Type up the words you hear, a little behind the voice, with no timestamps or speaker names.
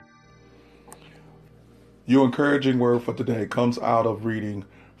Your encouraging word for today comes out of reading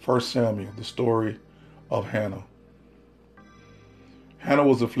 1 Samuel, the story of Hannah. Hannah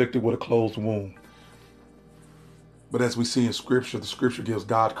was afflicted with a closed womb. But as we see in Scripture, the Scripture gives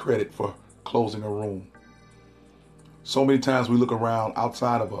God credit for closing a womb. So many times we look around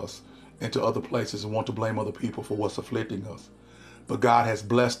outside of us into other places and want to blame other people for what's afflicting us. But God has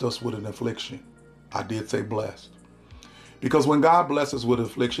blessed us with an affliction. I did say blessed. Because when God blesses us with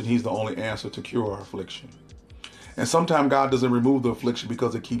affliction, He's the only answer to cure our affliction. And sometimes God doesn't remove the affliction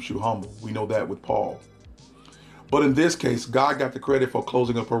because it keeps you humble. We know that with Paul. But in this case, God got the credit for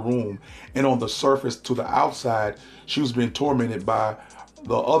closing up her womb. And on the surface, to the outside, she was being tormented by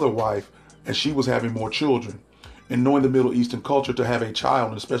the other wife, and she was having more children. And knowing the Middle Eastern culture, to have a child,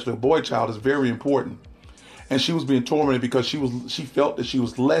 and especially a boy child, is very important. And she was being tormented because she felt that she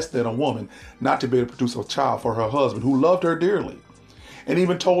was less than a woman not to be able to produce a child for her husband, who loved her dearly. And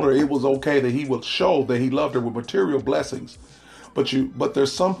even told her it was okay that he would show that he loved her with material blessings. But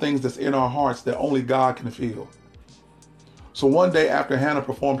there's some things that's in our hearts that only God can feel. So one day after Hannah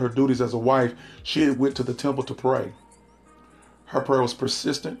performed her duties as a wife, she went to the temple to pray. Her prayer was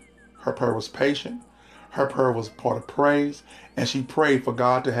persistent. Her prayer was patient. Her prayer was part of praise. And she prayed for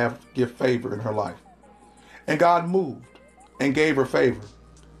God to give favor in her life. And God moved and gave her favor.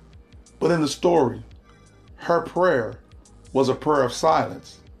 But in the story, her prayer was a prayer of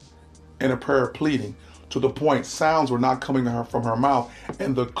silence and a prayer of pleading, to the point sounds were not coming to her from her mouth.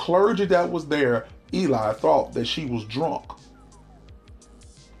 And the clergy that was there, Eli, thought that she was drunk.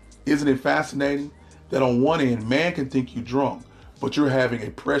 Isn't it fascinating that on one end, man can think you drunk, but you're having a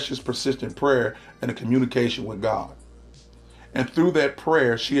precious, persistent prayer and a communication with God. And through that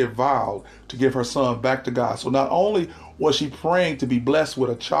prayer, she had vowed to give her son back to God. So not only was she praying to be blessed with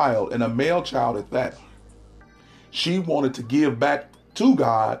a child, and a male child at that, she wanted to give back to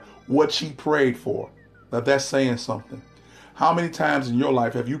God what she prayed for. Now that's saying something. How many times in your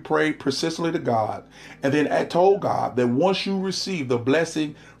life have you prayed persistently to God and then told God that once you receive the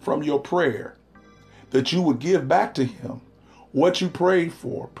blessing from your prayer, that you would give back to Him what you prayed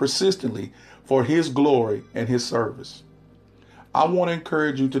for persistently for His glory and His service? I want to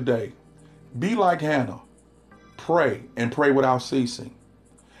encourage you today. Be like Hannah. Pray and pray without ceasing.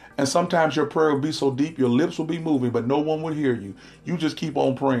 And sometimes your prayer will be so deep, your lips will be moving, but no one will hear you. You just keep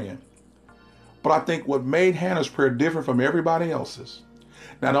on praying. But I think what made Hannah's prayer different from everybody else's,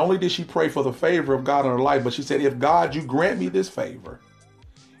 not only did she pray for the favor of God in her life, but she said, if God, you grant me this favor,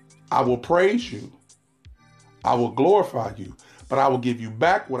 I will praise you. I will glorify you, but I will give you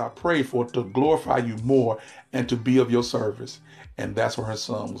back what I prayed for to glorify you more and to be of your service. And that's where her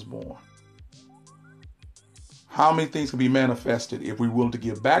son was born. How many things can be manifested if we're willing to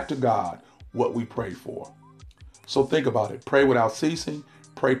give back to God what we prayed for? So think about it. Pray without ceasing.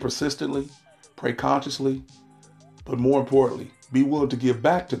 Pray persistently. Pray consciously. But more importantly, be willing to give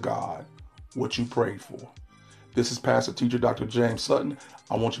back to God what you prayed for. This is Pastor Teacher Dr. James Sutton.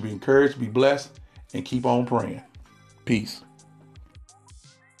 I want you to be encouraged, be blessed, and keep on praying. Peace.